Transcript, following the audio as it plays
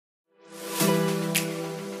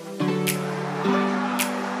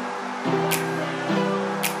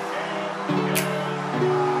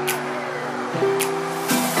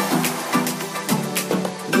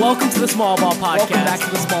Welcome to the Small Ball Podcast. Welcome back to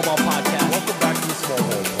the Small Ball Podcast. Welcome back to the Small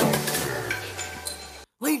Ball Podcast.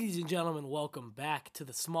 Ladies and gentlemen, welcome back to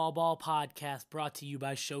the Small Ball Podcast, brought to you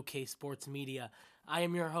by Showcase Sports Media. I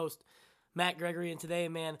am your host, Matt Gregory, and today,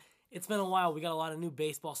 man, it's been a while. We got a lot of new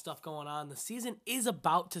baseball stuff going on. The season is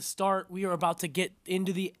about to start. We are about to get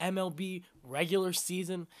into the MLB regular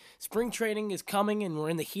season. Spring training is coming, and we're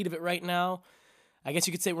in the heat of it right now. I guess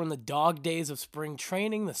you could say we're in the dog days of spring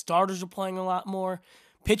training. The starters are playing a lot more.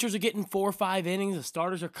 Pitchers are getting 4 or 5 innings. The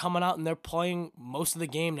starters are coming out, and they're playing most of the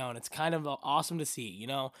game now, and it's kind of awesome to see. You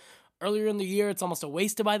know, earlier in the year, it's almost a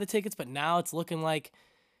waste to buy the tickets, but now it's looking like,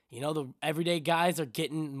 you know, the everyday guys are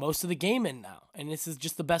getting most of the game in now. And this is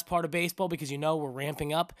just the best part of baseball because, you know, we're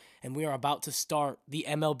ramping up, and we are about to start the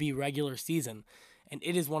MLB regular season, and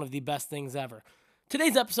it is one of the best things ever.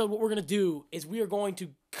 Today's episode, what we're going to do is we are going to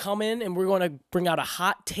come in and we're going to bring out a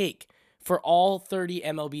hot take for all 30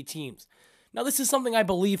 MLB teams. Now, this is something I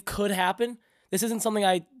believe could happen. This isn't something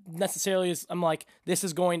I necessarily I'm like, this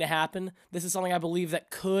is going to happen. This is something I believe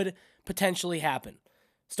that could potentially happen.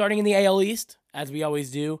 Starting in the AL East, as we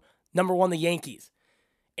always do, number 1, the Yankees.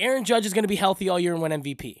 Aaron Judge is going to be healthy all year and win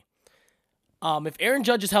MVP. If Aaron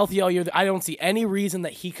Judge is healthy all year, I don't see any reason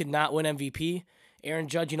that he could not win MVP. Aaron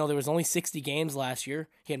Judge, you know, there was only 60 games last year.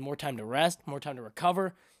 He had more time to rest, more time to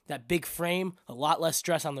recover. That big frame, a lot less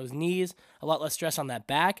stress on those knees, a lot less stress on that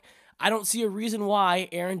back. I don't see a reason why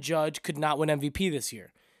Aaron Judge could not win MVP this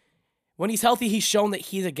year. When he's healthy, he's shown that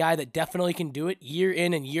he's a guy that definitely can do it year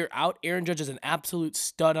in and year out. Aaron Judge is an absolute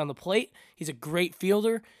stud on the plate. He's a great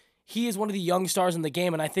fielder. He is one of the young stars in the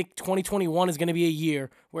game, and I think 2021 is going to be a year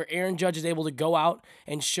where Aaron Judge is able to go out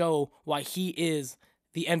and show why he is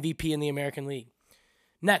the MVP in the American League.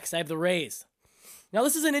 Next, I have the Rays. Now,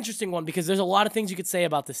 this is an interesting one because there's a lot of things you could say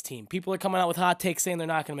about this team. People are coming out with hot takes saying they're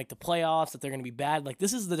not going to make the playoffs, that they're going to be bad. Like,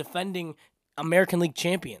 this is the defending American League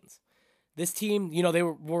champions. This team, you know, they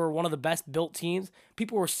were one of the best built teams.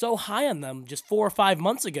 People were so high on them just 4 or 5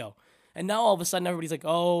 months ago. And now all of a sudden everybody's like,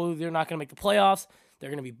 oh, they're not going to make the playoffs. They're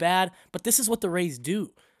going to be bad. But this is what the Rays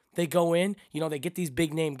do. They go in, you know, they get these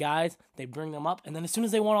big name guys, they bring them up, and then as soon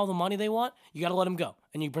as they want all the money they want, you got to let them go.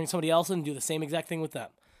 And you bring somebody else in and do the same exact thing with them.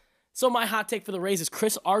 So my hot take for the Rays is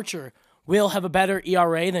Chris Archer will have a better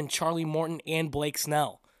ERA than Charlie Morton and Blake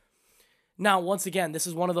Snell. Now, once again, this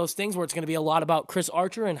is one of those things where it's going to be a lot about Chris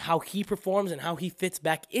Archer and how he performs and how he fits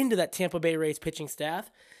back into that Tampa Bay Rays pitching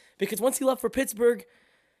staff. Because once he left for Pittsburgh,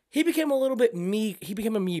 he became a little bit me. He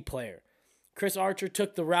became a me player. Chris Archer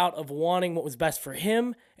took the route of wanting what was best for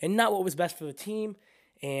him and not what was best for the team,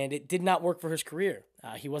 and it did not work for his career.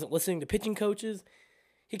 He wasn't listening to pitching coaches.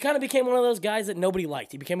 He kind of became one of those guys that nobody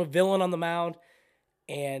liked. He became a villain on the mound,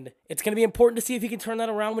 and it's going to be important to see if he can turn that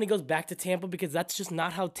around when he goes back to Tampa because that's just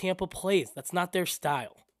not how Tampa plays. That's not their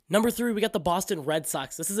style. Number 3, we got the Boston Red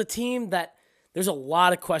Sox. This is a team that there's a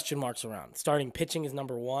lot of question marks around. Starting pitching is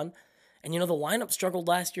number 1, and you know the lineup struggled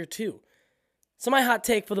last year too. So my hot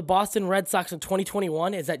take for the Boston Red Sox in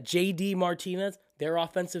 2021 is that J.D. Martinez, their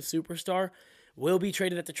offensive superstar, will be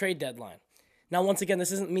traded at the trade deadline. Now, once again,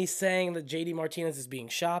 this isn't me saying that J.D. Martinez is being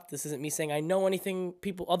shopped. This isn't me saying I know anything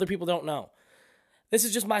other people don't know. This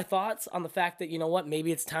is just my thoughts on the fact that, you know what,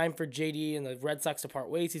 maybe it's time for J.D. and the Red Sox to part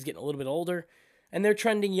ways. He's getting a little bit older, and they're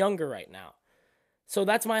trending younger right now. So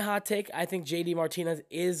that's my hot take. I think J.D. Martinez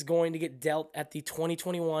is going to get dealt at the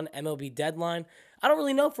 2021 MLB deadline. I don't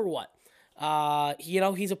really know for what. You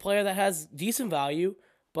know, he's a player that has decent value,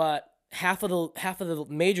 but half of the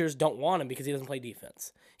majors don't want him because he doesn't play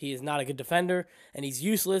defense. He is not a good defender, and he's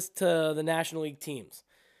useless to the National League teams.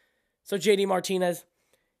 So J.D. Martinez,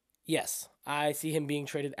 yes, I see him being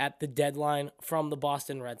traded at the deadline from the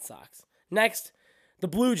Boston Red Sox. Next, the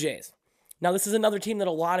Blue Jays. Now, this is another team that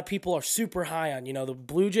a lot of people are super high on. You know, the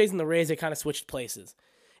Blue Jays and the Rays, they kind of switched places.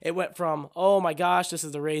 It went from, oh my gosh, this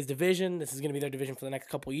is the Rays division. This is going to be their division for the next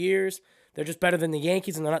couple years. They're just better than the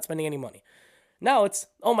Yankees, and they're not spending any money. Now it's,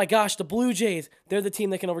 oh my gosh, the Blue Jays, they're the team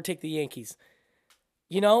that can overtake the Yankees.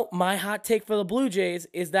 You know, my hot take for the Blue Jays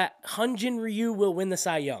is that Hyun-Jin Ryu will win the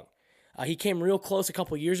Cy Young. He came real close a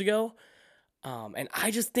couple years ago, and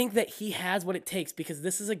I just think that he has what it takes because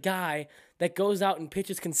this is a guy that goes out and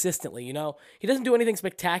pitches consistently, you know. He doesn't do anything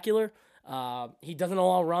spectacular. He doesn't know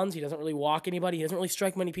all runs. He doesn't really walk anybody. He doesn't really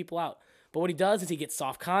strike many people out. But what he does is he gets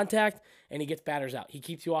soft contact and he gets batters out. He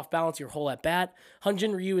keeps you off balance your whole at bat.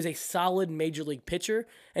 Hyun-Jin Ryu is a solid major league pitcher,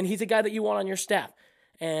 and he's a guy that you want on your staff.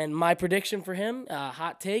 And my prediction for him,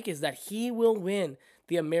 hot take, is that he will win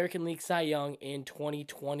the American League Cy Young in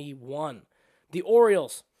 2021. The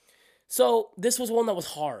Orioles. So this was one that was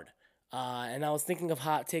hard. And I was thinking of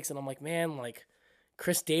hot takes, and I'm like, man, like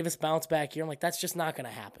Chris Davis bounce back year. I'm like, that's just not going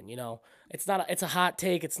to happen, you know? It's a hot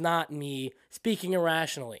take. It's not me speaking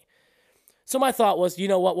irrationally. So my thought was, you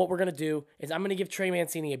know what we're going to do is I'm going to give Trey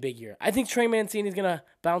Mancini a big year. I think Trey Mancini is going to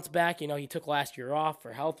bounce back. You know, he took last year off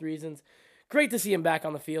for health reasons. Great to see him back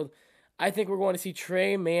on the field. I think we're going to see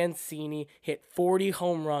Trey Mancini hit 40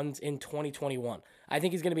 home runs in 2021. I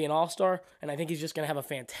think he's going to be an all-star, and I think he's just going to have a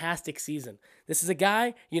fantastic season. This is a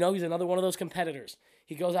guy, you know, he's another one of those competitors.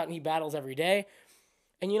 He goes out and he battles every day.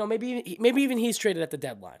 And, you know, maybe even he's traded at the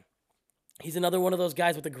deadline. He's another one of those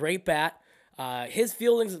guys with a great bat. His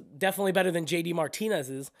fielding's definitely better than J.D.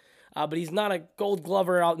 Martinez's, but he's not a gold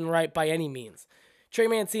glover out and right by any means. Trey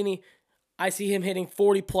Mancini, I see him hitting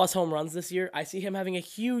 40-plus home runs this year. I see him having a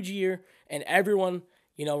huge year, and everyone,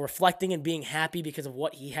 you know, reflecting and being happy because of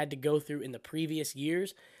what he had to go through in the previous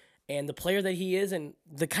years and the player that he is and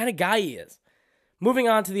the kind of guy he is. Moving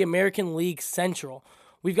on to the American League Central,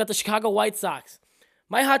 we've got the Chicago White Sox.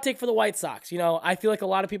 My hot take for the White Sox, you know, I feel like a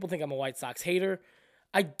lot of people think I'm a White Sox hater.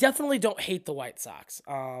 I definitely don't hate the White Sox.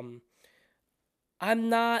 I'm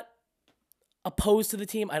not opposed to the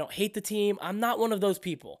team. I don't hate the team. I'm not one of those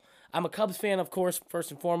people. I'm a Cubs fan, of course,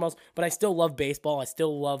 first and foremost, but I still love baseball. I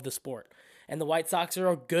still love the sport. And the White Sox are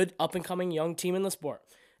a good, up-and-coming young team in the sport.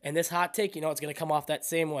 And this hot take, you know, it's going to come off that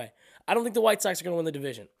same way. I don't think the White Sox are going to win the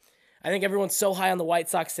division. I think everyone's so high on the White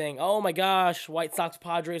Sox saying, oh my gosh, White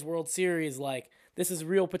Sox-Padres World Series, like, this is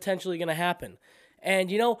real potentially going to happen.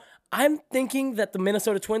 And, you know, I'm thinking that the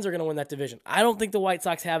Minnesota Twins are going to win that division. I don't think the White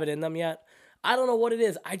Sox have it in them yet. I don't know what it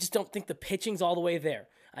is. I just don't think the pitching's all the way there.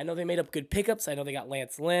 I know they made up good pickups. I know they got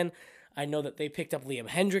Lance Lynn. I know that they picked up Liam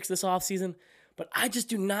Hendricks this offseason. But I just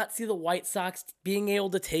do not see the White Sox being able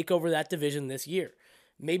to take over that division this year.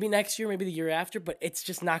 Maybe next year, maybe the year after, but it's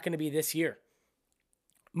just not going to be this year.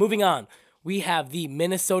 Moving on, we have the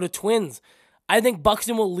Minnesota Twins. I think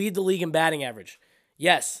Buxton will lead the league in batting average.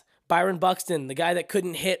 Yes, Byron Buxton, the guy that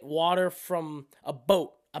couldn't hit water from a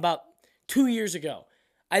boat about 2 years ago.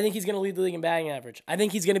 I think he's going to lead the league in batting average. I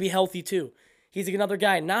think he's going to be healthy too. He's another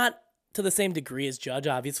guy, not to the same degree as Judge,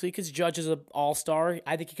 obviously, because Judge is an all-star.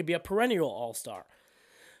 I think he could be a perennial all-star.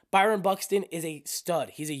 Byron Buxton is a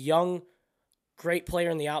stud. He's a young, great player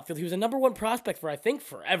in the outfield. He was a number one prospect for, I think,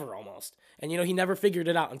 forever almost. And, you know, he never figured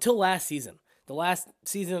it out until last season. The last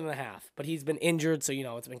season and a half. But he's been injured, so, you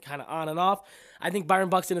know, it's been kind of on and off. I think Byron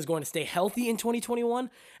Buxton is going to stay healthy in 2021,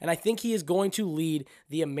 and I think he is going to lead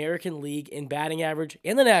the American League in batting average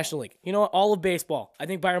and the National League. You know what? All of baseball. I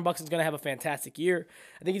think Byron Buxton's going to have a fantastic year.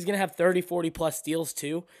 I think he's going to have 30, 40-plus steals,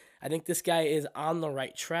 too. I think this guy is on the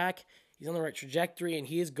right track. He's on the right trajectory, and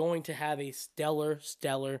he is going to have a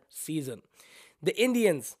stellar season. The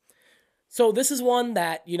Indians. So this is one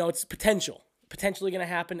that, you know, it's potentially going to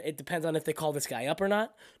happen. It depends on if they call this guy up or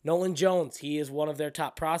not. Nolan Jones, he is one of their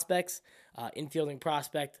top prospects, infielding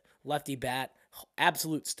prospect, lefty bat,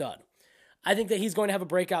 absolute stud. I think that he's going to have a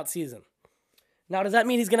breakout season. Now, does that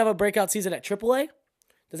mean he's going to have a breakout season at AAA?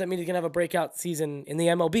 Does that mean he's going to have a breakout season in the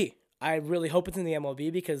MLB? I really hope it's in the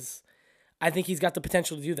MLB because I think he's got the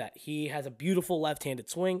potential to do that. He has a beautiful left-handed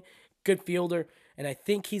swing, good fielder, and I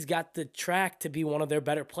think he's got the track to be one of their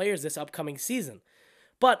better players this upcoming season.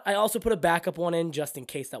 But I also put a backup one in just in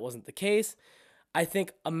case that wasn't the case. I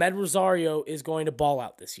think Ahmed Rosario is going to ball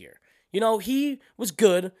out this year. You know, he was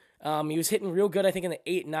good. He was hitting real good, I think, in the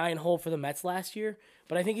 8-9 hole for the Mets last year.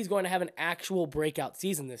 But I think he's going to have an actual breakout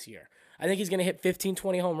season this year. I think he's going to hit 15,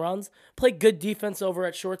 20 home runs, play good defense over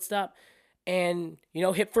at shortstop, and, you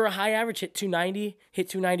know, hit for a high average, hit 290, hit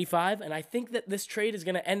 295. And I think that this trade is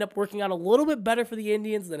going to end up working out a little bit better for the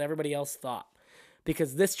Indians than everybody else thought.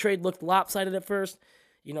 Because this trade looked lopsided at first.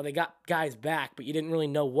 You know, they got guys back, but you didn't really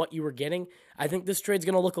know what you were getting. I think this trade's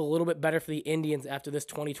going to look a little bit better for the Indians after this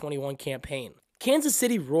 2021 campaign. Kansas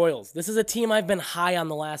City Royals. This is a team I've been high on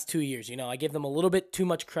the last 2 years. You know, I give them a little bit too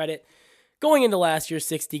much credit going into last year's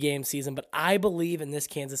 60-game season, but I believe in this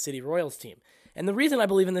Kansas City Royals team. And the reason I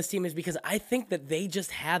believe in this team is because I think that they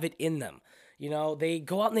just have it in them. You know, they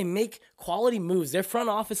go out and they make quality moves. Their front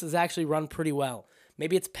office is actually run pretty well.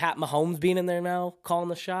 Maybe it's Pat Mahomes being in there now, calling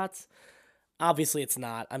the shots. Obviously, it's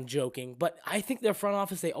not. I'm joking. But I think their front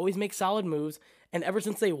office, they always make solid moves. And ever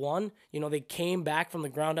since they won, you know, they came back from the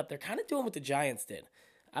ground up. They're kind of doing what the Giants did.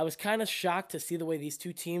 I was kind of shocked to see the way these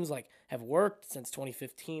two teams, like, have worked since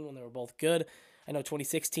 2015 when they were both good. I know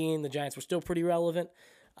 2016, the Giants were still pretty relevant.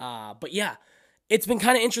 But, yeah, it's been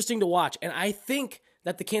kind of interesting to watch. And I think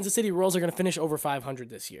that the Kansas City Royals are going to finish over 500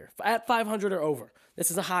 this year. At 500 or over. This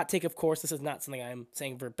is a hot take, of course. This is not something I'm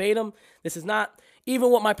saying verbatim. This is not even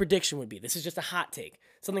what my prediction would be. This is just a hot take.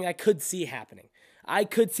 Something I could see happening. I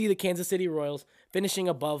could see the Kansas City Royals finishing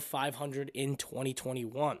above 500 in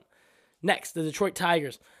 2021. Next, the Detroit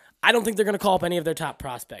Tigers. I don't think they're going to call up any of their top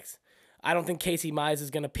prospects. I don't think Casey Mize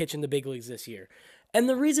is going to pitch in the big leagues this year. And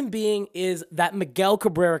the reason being is that Miguel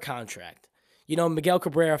Cabrera contract. Miguel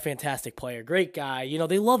Cabrera, fantastic player, great guy.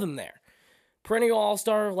 They love him there. Perennial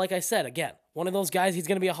all-star, like I said, again, one of those guys, he's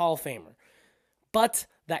going to be a Hall of Famer. But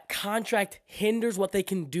that contract hinders what they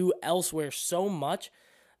can do elsewhere so much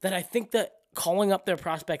that I think that calling up their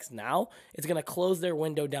prospects now is going to close their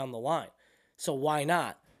window down the line. So why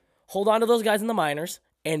not? Hold on to those guys in the minors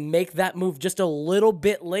and make that move just a little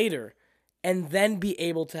bit later and then be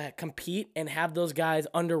able to compete and have those guys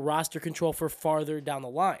under roster control for farther down the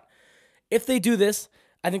line. If they do this,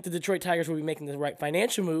 I think the Detroit Tigers will be making the right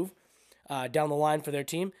financial move down the line for their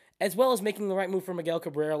team, as well as making the right move for Miguel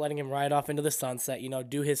Cabrera, letting him ride off into the sunset,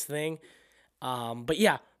 do his thing. But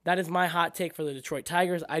yeah, that is my hot take for the Detroit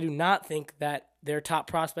Tigers. I do not think that their top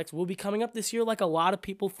prospects will be coming up this year like a lot of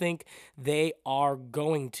people think they are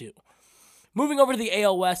going to. Moving over to the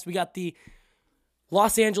AL West, we got the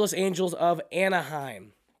Los Angeles Angels of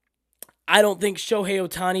Anaheim. I don't think Shohei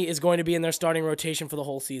Ohtani is going to be in their starting rotation for the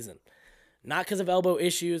whole season. Not because of elbow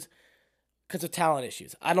issues, because of talent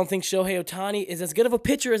issues. I don't think Shohei Ohtani is as good of a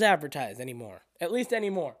pitcher as advertised anymore. At least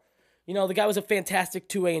anymore. The guy was a fantastic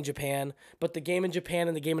two-way in Japan, but the game in Japan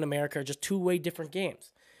and the game in America are just two-way different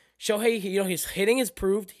games. Shohei, his hitting is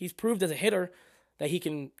proved. He's proved as a hitter that he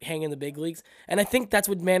can hang in the big leagues, and I think that's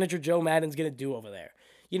what manager Joe Maddon's going to do over there.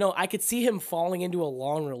 I could see him falling into a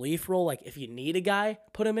long relief role, like if you need a guy,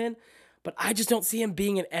 put him in, but I just don't see him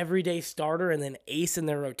being an everyday starter and then ace in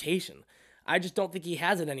their rotation. I just don't think he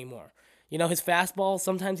has it anymore. His fastball,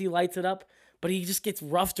 sometimes he lights it up, but he just gets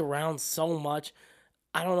roughed around so much.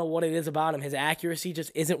 I don't know what it is about him. His accuracy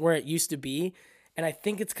just isn't where it used to be. And I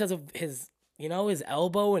think it's because of his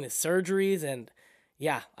elbow and his surgeries. And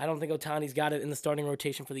yeah, I don't think Ohtani's got it in the starting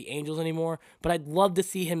rotation for the Angels anymore. But I'd love to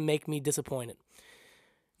see him make me disappointed.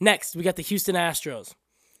 Next, we got the Houston Astros.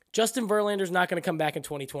 Justin Verlander's not going to come back in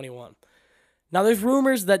 2021. Now, there's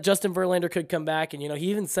rumors that Justin Verlander could come back, and, he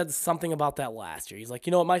even said something about that last year. He's like,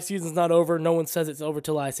 what, my season's not over. No one says it's over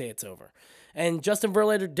till I say it's over. And Justin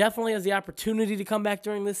Verlander definitely has the opportunity to come back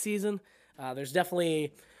during this season. There's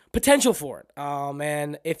definitely potential for it.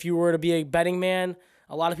 And if you were to be a betting man,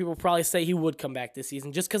 a lot of people probably say he would come back this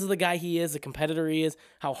season just because of the guy he is, the competitor he is,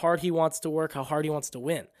 how hard he wants to work, how hard he wants to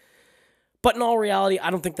win. But in all reality, I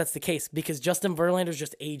don't think that's the case because Justin Verlander's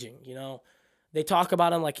just aging, They talk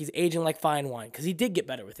about him like he's aging like fine wine because he did get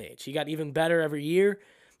better with age. He got even better every year,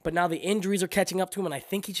 but now the injuries are catching up to him, and I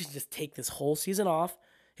think he should just take this whole season off.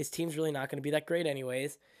 His team's really not going to be that great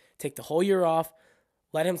anyways. Take the whole year off,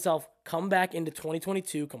 let himself come back into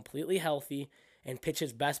 2022 completely healthy, and pitch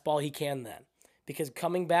his best ball he can then. Because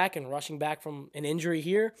coming back and rushing back from an injury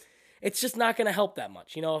here, it's just not going to help that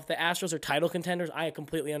much. If the Astros are title contenders, I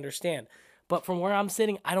completely understand. But from where I'm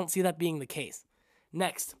sitting, I don't see that being the case.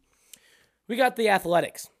 Next, we got the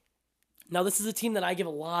Athletics. Now, this is a team that I give a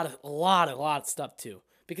lot of stuff to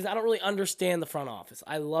because I don't really understand the front office.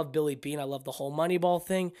 I love Billy Beane. I love the whole Moneyball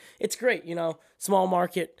thing. It's great, small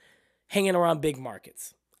market, hanging around big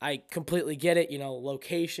markets. I completely get it,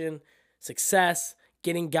 location, success,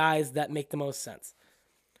 getting guys that make the most sense.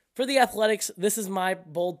 For the Athletics, this is my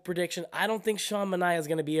bold prediction. I don't think Sean Manaea is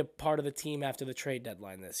going to be a part of the team after the trade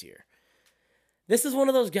deadline this year. This is one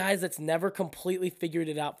of those guys that's never completely figured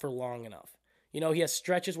it out for long enough. He has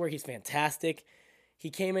stretches where he's fantastic. He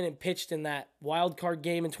came in and pitched in that wild card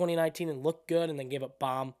game in 2019 and looked good and then gave up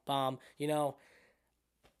bomb.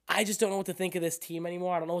 I just don't know what to think of this team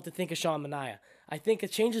anymore. I don't know what to think of Sean Manaea. I think a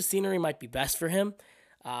change of scenery might be best for him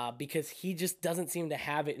because he just doesn't seem to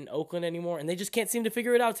have it in Oakland anymore, and they just can't seem to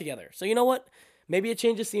figure it out together. So you know what? Maybe a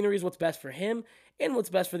change of scenery is what's best for him and what's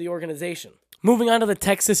best for the organization. Moving on to the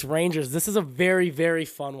Texas Rangers. This is a very, very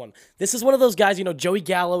fun one. This is one of those guys, Joey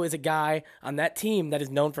Gallo is a guy on that team that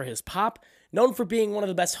is known for his pop, known for being one of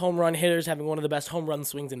the best home run hitters, having one of the best home run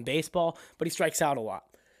swings in baseball, but he strikes out a lot.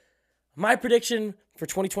 My prediction for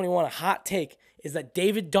 2021, a hot take, is that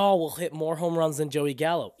David Dahl will hit more home runs than Joey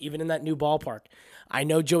Gallo, even in that new ballpark. I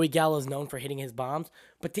know Joey Gallo is known for hitting his bombs,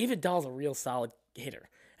 but David Dahl is a real solid hitter.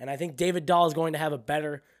 And I think David Dahl is going to have a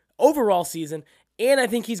better overall season, and I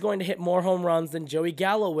think he's going to hit more home runs than Joey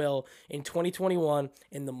Gallo will in 2021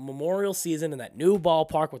 in the Memorial season in that new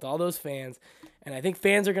ballpark with all those fans. And I think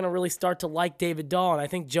fans are going to really start to like David Dahl, and I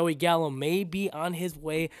think Joey Gallo may be on his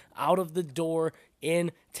way out of the door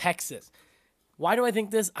in Texas. Why do I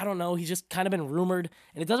think this? I don't know. He's just kind of been rumored,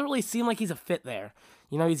 and it doesn't really seem like he's a fit there.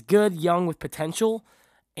 He's good, young, with potential,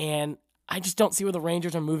 and I just don't see where the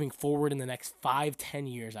Rangers are moving forward in the next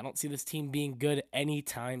 5-10 years. I don't see this team being good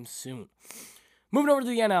anytime soon. Moving over to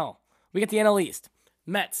the NL, we got the NL East.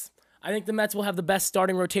 Mets. I think the Mets will have the best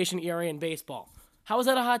starting rotation ERA in baseball. How is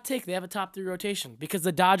that a hot take? They have a top 3 rotation because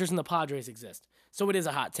the Dodgers and the Padres exist. So it is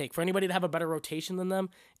a hot take. For anybody to have a better rotation than them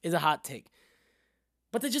is a hot take.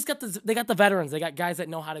 But they got the veterans. They got guys that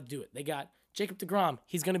know how to do it. They got Jacob deGrom.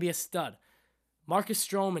 He's going to be a stud. Marcus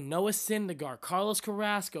Stroman, Noah Syndergaard, Carlos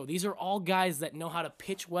Carrasco. These are all guys that know how to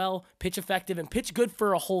pitch well, pitch effective, and pitch good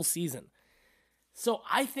for a whole season. So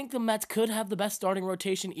I think the Mets could have the best starting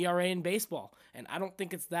rotation ERA in baseball. And I don't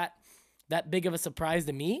think it's that big of a surprise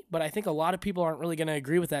to me, but I think a lot of people aren't really going to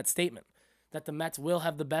agree with that statement, that the Mets will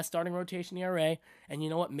have the best starting rotation ERA, and you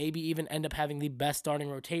know what, maybe even end up having the best starting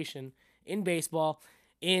rotation in baseball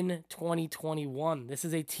in 2021. This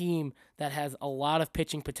is a team that has a lot of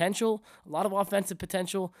pitching potential, a lot of offensive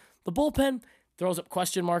potential. The bullpen throws up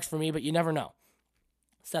question marks for me, but you never know.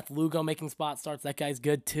 Seth Lugo making spot starts, that guy's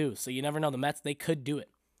good too, so you never know. The Mets, they could do it.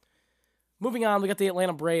 Moving on, we got the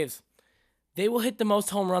Atlanta Braves. They will hit the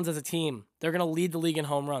most home runs as a team. They're going to lead the league in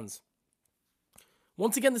home runs.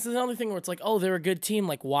 Once again, this is another thing where it's like, oh, they're a good team.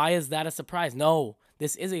 Like, why is that a surprise? No,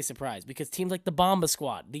 this is a surprise because teams like the Bomba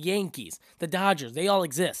Squad, the Yankees, the Dodgers, they all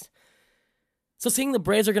exist. So seeing the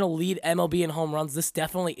Braves are going to lead MLB in home runs, this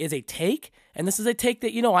definitely is a take. And this is a take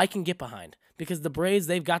that, I can get behind. Because the Braves,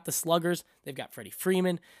 they've got the sluggers. They've got Freddie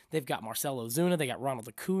Freeman. They've got Marcell Ozuna. They got Ronald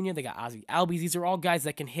Acuna. They got Ozzie Albies. These are all guys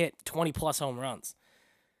that can hit 20-plus home runs.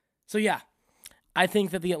 So, yeah, I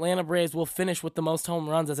think that the Atlanta Braves will finish with the most home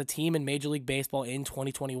runs as a team in Major League Baseball in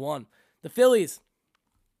 2021. The Phillies,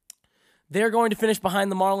 they're going to finish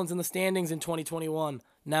behind the Marlins in the standings in 2021.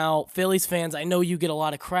 Now, Phillies fans, I know you get a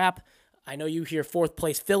lot of crap. I know you hear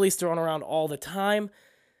fourth-place Phillies thrown around all the time.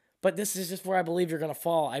 But this is just where I believe you're going to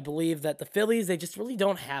fall. I believe that the Phillies, they just really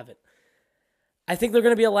don't have it. I think they're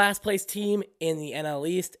going to be a last-place team in the NL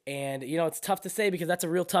East. And, it's tough to say because that's a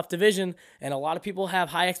real tough division. And a lot of people have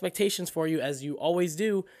high expectations for you, as you always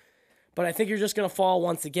do. But I think you're just going to fall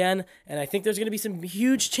once again. And I think there's going to be some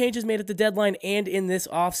huge changes made at the deadline and in this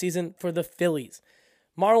offseason for the Phillies.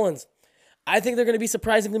 Marlins, I think they're going to be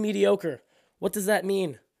surprisingly mediocre. What does that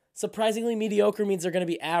mean? Surprisingly mediocre means they're going to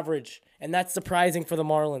be average, and that's surprising for the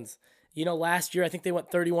Marlins. Last year I think they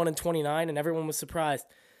went 31-29, and everyone was surprised.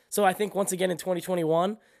 So I think once again in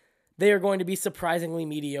 2021, they are going to be surprisingly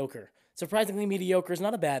mediocre. Surprisingly mediocre is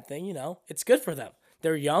not a bad thing, It's good for them.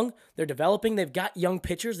 They're young, they're developing, they've got young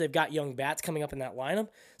pitchers, they've got young bats coming up in that lineup.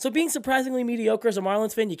 So being surprisingly mediocre as a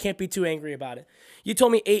Marlins fan, you can't be too angry about it. You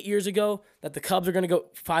told me 8 years ago that the Cubs are going to go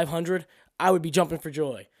 500, I would be jumping for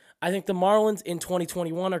joy. I think the Marlins in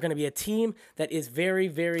 2021 are going to be a team that is very,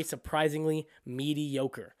 very surprisingly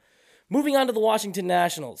mediocre. Moving on to the Washington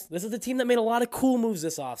Nationals. This is a team that made a lot of cool moves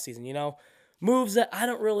this offseason, Moves that I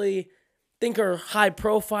don't really think are high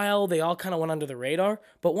profile. They all kind of went under the radar.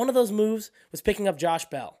 But one of those moves was picking up Josh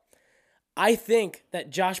Bell. I think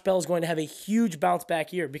that Josh Bell is going to have a huge bounce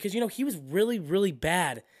back year because, he was really, really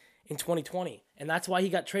bad in 2020. And that's why he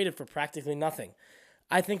got traded for practically nothing.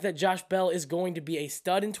 I think that Josh Bell is going to be a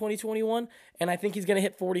stud in 2021, and I think he's going to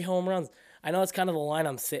hit 40 home runs. I know that's kind of the line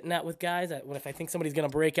I'm sitting at with guys. If I think somebody's going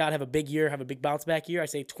to break out, have a big year, have a big bounce back year, I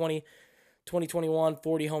say 2021,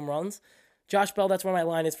 40 home runs. Josh Bell, that's where my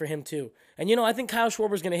line is for him too. And, I think Kyle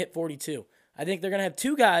Schwarber's going to hit 42. I think they're going to have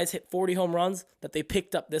 2 guys hit 40 home runs that they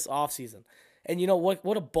picked up this offseason. And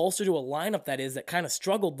what a bolster to a lineup that is that kind of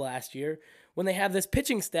struggled last year when they have this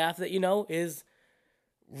pitching staff that, is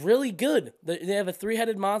really good. They have a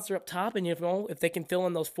 3-headed monster up top, and if they can fill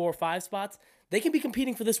in those 4 or 5 spots, they can be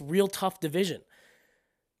competing for this real tough division.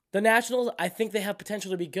 The Nationals, I think they have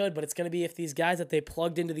potential to be good, but it's going to be if these guys that they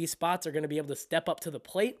plugged into these spots are going to be able to step up to the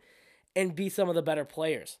plate and be some of the better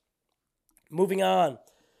players. Moving on,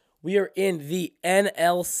 we are in the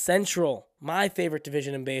NL Central, my favorite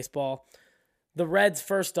division in baseball. The Reds,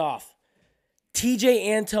 first off. TJ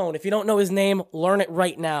Antone, if you don't know his name, learn it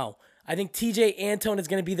right now. I think TJ Antone is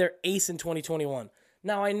going to be their ace in 2021.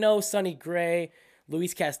 Now, I know Sonny Gray,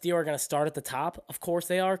 Luis Castillo are going to start at the top. Of course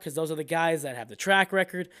they are, because those are the guys that have the track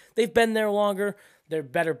record. They've been there longer. They're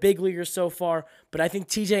better big leaguers so far. But I think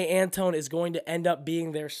TJ Antone is going to end up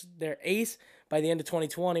being their ace by the end of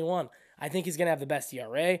 2021. I think he's going to have the best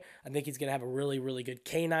ERA. I think he's going to have a really, really good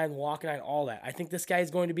K9, walk-9, all that. I think this guy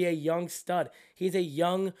is going to be a young stud. He's a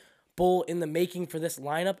young bull in the making for this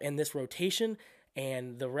lineup and this rotation.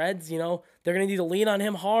 And the Reds, they're going to need to lean on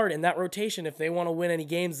him hard in that rotation if they want to win any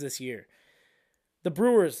games this year. The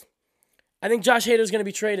Brewers, I think Josh Hader is going to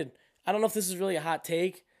be traded. I don't know if this is really a hot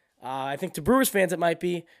take. I think to Brewers fans it might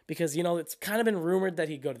be because, it's kind of been rumored that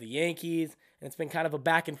he'd go to the Yankees, and it's been kind of a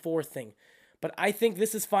back and forth thing. But I think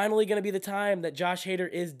this is finally going to be the time that Josh Hader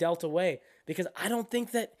is dealt away because I don't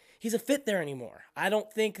think that he's a fit there anymore. I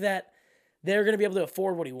don't think that they're going to be able to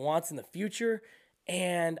afford what he wants in the future.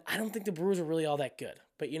 And I don't think the Brewers are really all that good.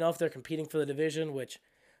 But, if they're competing for the division, which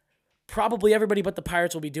probably everybody but the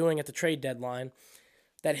Pirates will be doing at the trade deadline,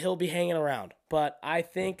 that he'll be hanging around. But I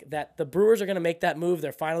think that the Brewers are going to make that move.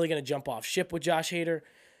 They're finally going to jump off ship with Josh Hader.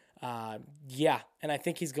 And I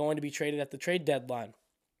think he's going to be traded at the trade deadline.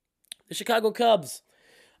 The Chicago Cubs,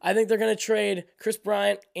 I think they're going to trade Chris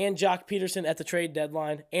Bryant and Jock Peterson at the trade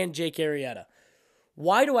deadline and Jake Arrieta.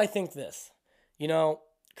 Why do I think this?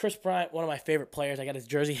 Chris Bryant, one of my favorite players. I got his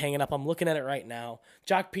jersey hanging up. I'm looking at it right now.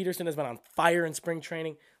 Jock Peterson has been on fire in spring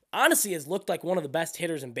training. Honestly, has looked like one of the best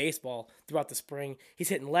hitters in baseball throughout the spring. He's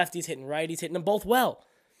hitting left, he's hitting right, he's hitting them both well.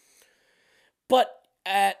 But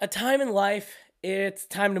at a time in life, it's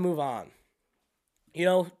time to move on.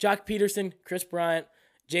 Jock Peterson, Chris Bryant,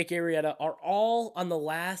 Jake Arrieta are all on the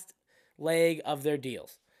last leg of their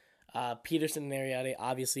deals. Peterson and Arrieta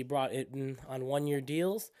obviously brought it in on one-year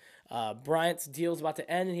deals. Bryant's deal is about to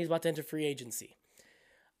end, and he's about to enter free agency.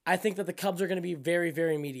 I think that the Cubs are going to be very,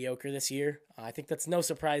 very mediocre this year. I think that's no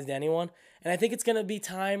surprise to anyone. And I think it's going to be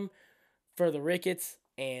time for the Ricketts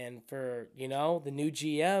and for, the new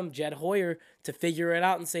GM, Jed Hoyer, to figure it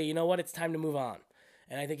out and say, it's time to move on.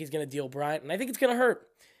 And I think he's going to deal Bryant. And I think it's going to hurt.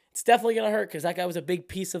 It's definitely going to hurt because that guy was a big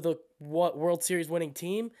piece of the World Series winning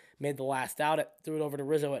team. Made the last out, threw it over to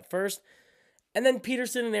Rizzo at first. And then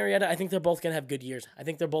Peterson and Arrieta, I think they're both going to have good years. I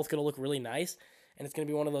think they're both going to look really nice. And it's going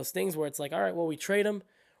to be one of those things where it's like, all right, well, we trade them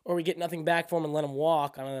or we get nothing back for him and let him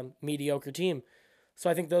walk on a mediocre team. So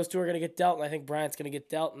I think those two are going to get dealt, and I think Bryant's going to get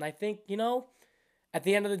dealt. And I think, at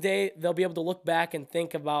the end of the day, they'll be able to look back and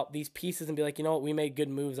think about these pieces and be like, we made good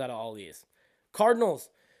moves out of all these. Cardinals,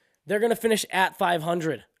 they're going to finish at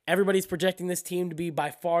 500. Everybody's projecting this team to be by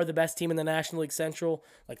far the best team in the National League Central.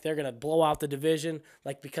 Like, they're going to blow out the division.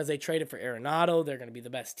 Like, because they traded for Arenado, they're going to be the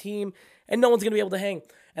best team. And no one's going to be able to hang.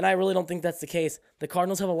 And I really don't think that's the case. The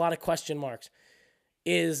Cardinals have a lot of question marks.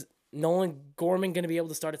 Is Nolan Gorman going to be able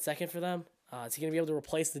to start at second for them? Is he going to be able to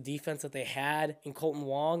replace the defense that they had in Colton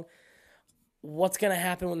Wong? What's going to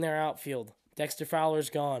happen when they're outfield? Dexter Fowler's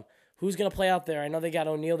gone. Who's going to play out there? I know they got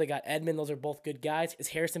O'Neill, they got Edman. Those are both good guys. Is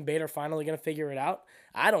Harrison Bader finally going to figure it out?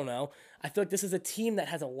 I don't know. I feel like this is a team that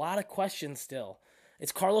has a lot of questions still.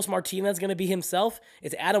 Is Carlos Martinez going to be himself?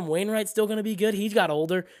 Is Adam Wainwright still going to be good? He's got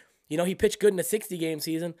older. He pitched good in a 60-game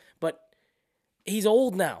season, but he's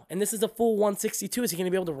old now, and this is a full 162. Is he going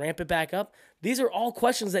to be able to ramp it back up? These are all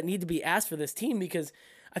questions that need to be asked for this team because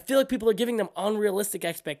I feel like people are giving them unrealistic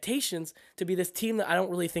expectations to be this team that I don't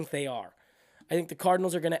really think they are. I think the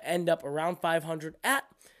Cardinals are going to end up around 500 at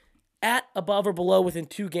above or below within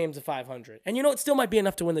 2 games of 500. And it still might be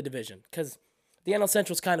enough to win the division because the NL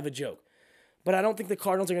Central is kind of a joke. But I don't think the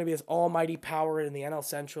Cardinals are going to be this almighty power in the NL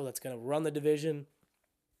Central that's going to run the division.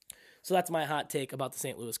 So that's my hot take about the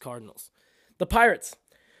St. Louis Cardinals. The Pirates,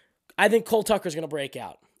 I think Cole Tucker's going to break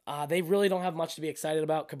out. They really don't have much to be excited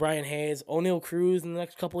about. Cabrian Hayes, O'Neill Cruz in the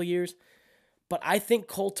next couple of years. But I think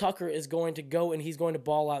Cole Tucker is going to go and he's going to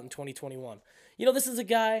ball out in 2021. This is a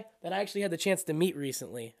guy that I actually had the chance to meet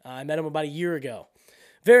recently. I met him about a year ago.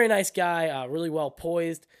 Very nice guy, really well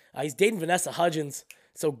poised. He's dating Vanessa Hudgens,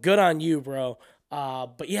 so good on you, bro.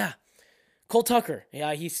 But yeah, Cole Tucker,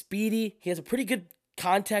 he's speedy. He has a pretty good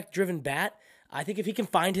contact-driven bat. I think if he can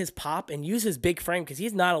find his pop and use his big frame, because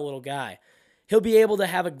he's not a little guy, he'll be able to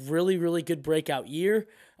have a really, really good breakout year.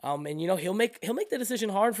 And he'll make the decision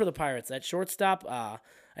hard for the Pirates. That shortstop, I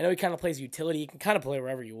know he kind of plays utility. He can kind of play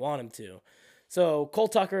wherever you want him to. So Cole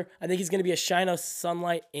Tucker, I think he's going to be a shine of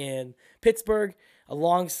sunlight in Pittsburgh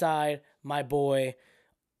alongside my boy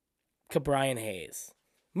Cabrian Hayes.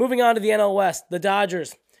 Moving on to the NL West, the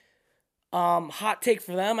Dodgers. Hot take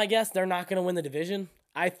for them, I guess. They're not going to win the division.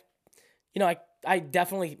 I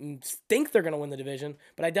definitely think they're going to win the division,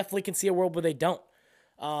 but I definitely can see a world where they don't.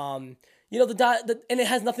 And it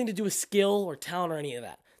has nothing to do with skill or talent or any of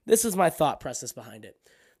that. This is my thought process behind it.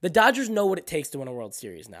 The Dodgers know what it takes to win a World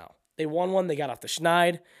Series now. They won one, they got off the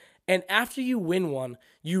schneid, and after you win one,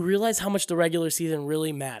 you realize how much the regular season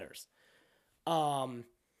really matters. World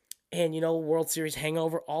Series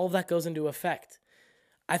hangover, all of that goes into effect.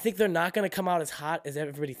 I think they're not going to come out as hot as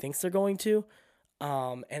everybody thinks they're going to.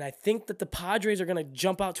 And I think that the Padres are going to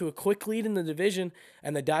jump out to a quick lead in the division,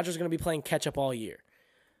 and the Dodgers are going to be playing catch-up all year.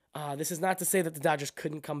 This is not to say that the Dodgers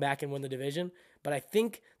couldn't come back and win the division, but I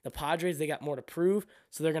think the Padres, they got more to prove,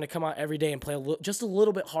 so they're going to come out every day and play just a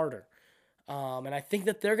little bit harder. And I think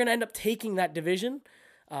that they're going to end up taking that division.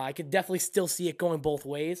 I could definitely still see it going both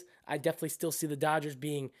ways. I definitely still see the Dodgers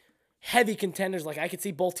being heavy contenders. Like, I could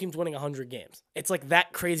see both teams winning 100 games. It's like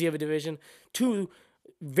that crazy of a division. Two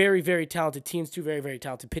very, very talented teams, two very, very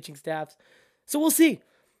talented pitching staffs. So we'll see.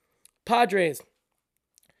 Padres,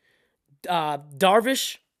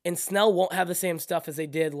 Darvish and Snell won't have the same stuff as they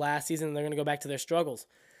did last season. They're going to go back to their struggles.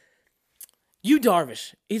 Yu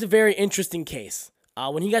Darvish, he's a very interesting case.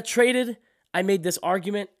 When he got traded, I made this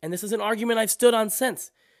argument, and this is an argument I've stood on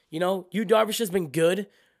since. Yu Darvish has been good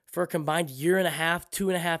for a combined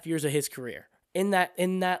 2.5 years of his career in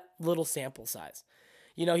that little sample size.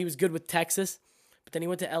 He was good with Texas, but then he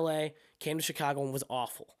went to LA, came to Chicago, and was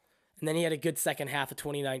awful. And then he had a good second half of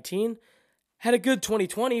 2019, had a good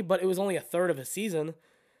 2020, but it was only a third of a season.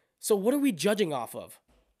 So what are we judging off of?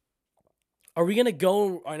 Are we going to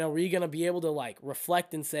go, are we going to be able to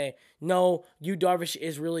reflect and say, no, Yu Darvish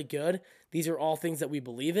is really good. These are all things that we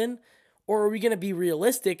believe in. Or are we going to be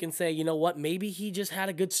realistic and say, you know what, maybe he just had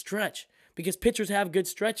a good stretch, because pitchers have good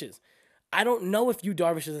stretches. I don't know if Yu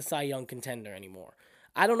Darvish is a Cy Young contender anymore.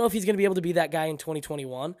 I don't know if he's going to be able to be that guy in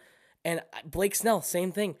 2021. And Blake Snell,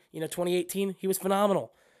 same thing. 2018, he was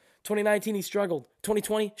phenomenal. 2019, he struggled.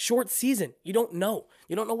 2020, short season. You don't know.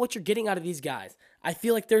 You don't know what you're getting out of these guys. I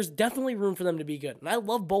feel like there's definitely room for them to be good. And I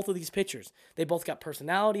love both of these pitchers. They both got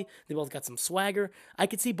personality. They both got some swagger. I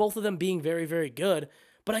could see both of them being very, very good.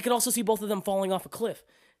 But I could also see both of them falling off a cliff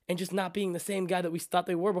and just not being the same guy that we thought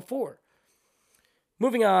they were before.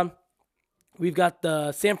 Moving on, we've got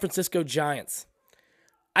the San Francisco Giants.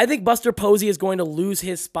 I think Buster Posey is going to lose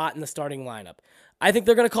his spot in the starting lineup. I think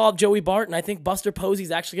they're going to call up Joey Bart, and I think Buster Posey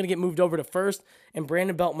is actually going to get moved over to first, and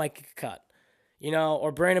Brandon Belt might get cut.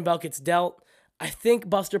 Or Brandon Belt gets dealt. I think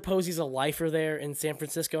Buster Posey's a lifer there in San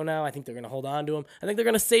Francisco now. I think they're going to hold on to him. I think they're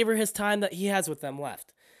going to savor his time that he has with them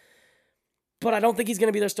left. But I don't think he's going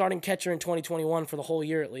to be their starting catcher in 2021 for the whole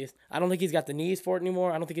year at least. I don't think he's got the knees for it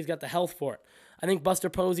anymore. I don't think he's got the health for it. I think Buster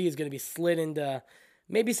Posey is going to be slid into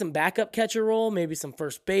maybe some backup catcher role, maybe some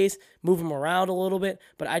first base, move him around a little bit.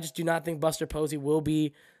 But I just do not think Buster Posey will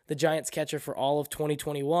be the Giants catcher for all of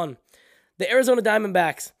 2021. The Arizona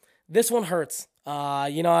Diamondbacks, this one hurts.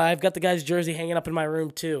 I've got the guy's jersey hanging up in my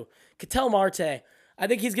room too. Ketel Marte, I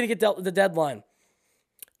think he's going to get dealt at the deadline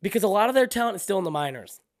because a lot of their talent is still in the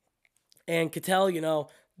minors. And Ketel,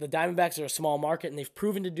 the Diamondbacks are a small market, and they've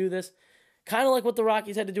proven to do this, kind of like what the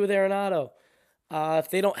Rockies had to do with Arenado. If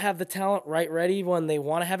they don't have the talent ready when they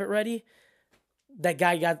want to have it ready, the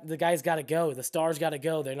guy's got to go. The star's got to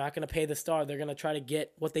go. They're not going to pay the star. They're going to try to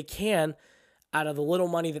get what they can out of the little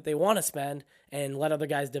money that they want to spend and let other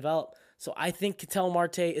guys develop. So I think Ketel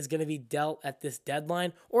Marte is going to be dealt at this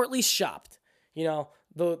deadline, or at least shopped.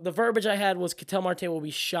 The verbiage I had was Ketel Marte will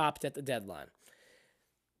be shopped at the deadline.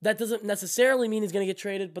 That doesn't necessarily mean he's going to get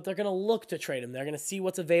traded, but they're going to look to trade him. They're going to see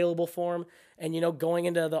what's available for him. And, going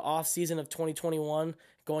into the offseason of 2021,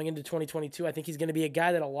 going into 2022, I think he's going to be a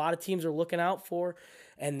guy that a lot of teams are looking out for,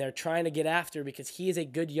 and they're trying to get after because he is a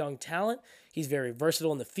good young talent. He's very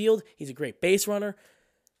versatile in the field. He's a great base runner.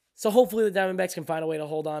 So hopefully the Diamondbacks can find a way to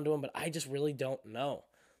hold on to him, but I just really don't know.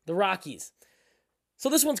 The Rockies. So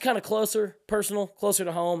this one's kind of closer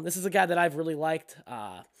to home. This is a guy that I've really liked.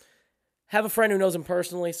 Have a friend who knows him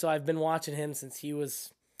personally, so I've been watching him since he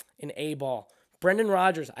was in A-ball. Brendan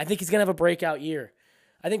Rodgers, I think he's going to have a breakout year.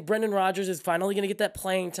 I think Brendan Rodgers is finally going to get that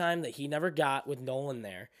playing time that he never got with Nolan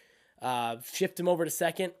there. Shift him over to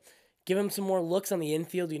second. Give him some more looks on the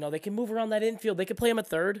infield. They can move around that infield. They can play him at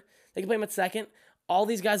third. They can play him at second. All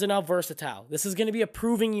these guys are now versatile. This is going to be a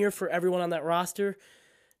proving year for everyone on that roster.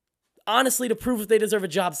 Honestly, to prove if they deserve a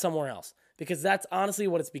job somewhere else. Because that's honestly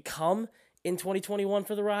what it's become in 2021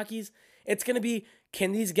 for the Rockies. It's going to be,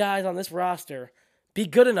 can these guys on this roster be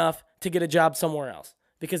good enough to get a job somewhere else?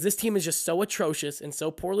 Because this team is just so atrocious and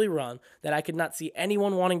so poorly run that I could not see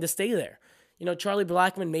anyone wanting to stay there. Charlie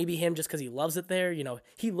Blackmon, maybe him just because he loves it there.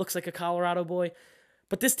 He looks like a Colorado boy.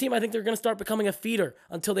 But this team, I think they're going to start becoming a feeder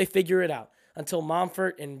until they figure it out. Until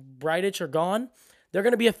Monfort and Breidich are gone, they're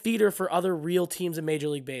going to be a feeder for other real teams in Major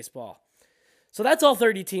League Baseball. So that's all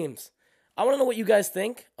 30 teams. I want to know what you guys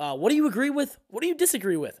think. What do you agree with? What do you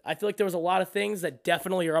disagree with? I feel like there was a lot of things that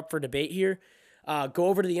definitely are up for debate here. Go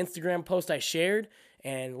over to the Instagram post I shared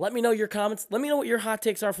and let me know your comments. Let me know what your hot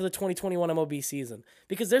takes are for the 2021 MLB season.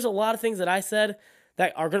 Because there's a lot of things that I said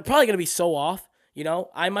that are probably going to be so off.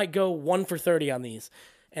 I might go 1 for 30 on these.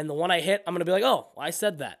 And the one I hit, I'm going to be like, oh, I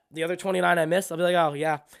said that. The other 29 I missed, I'll be like, oh,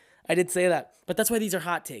 yeah, I did say that. But that's why these are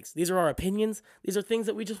hot takes. These are our opinions. These are things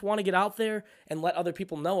that we just want to get out there and let other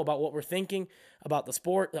people know about what we're thinking about the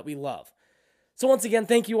sport that we love. So once again,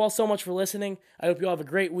 thank you all so much for listening. I hope you all have a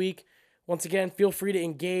great week. Once again, feel free to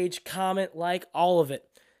engage, comment, like, all of it.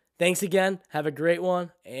 Thanks again. Have a great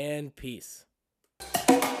one, and peace.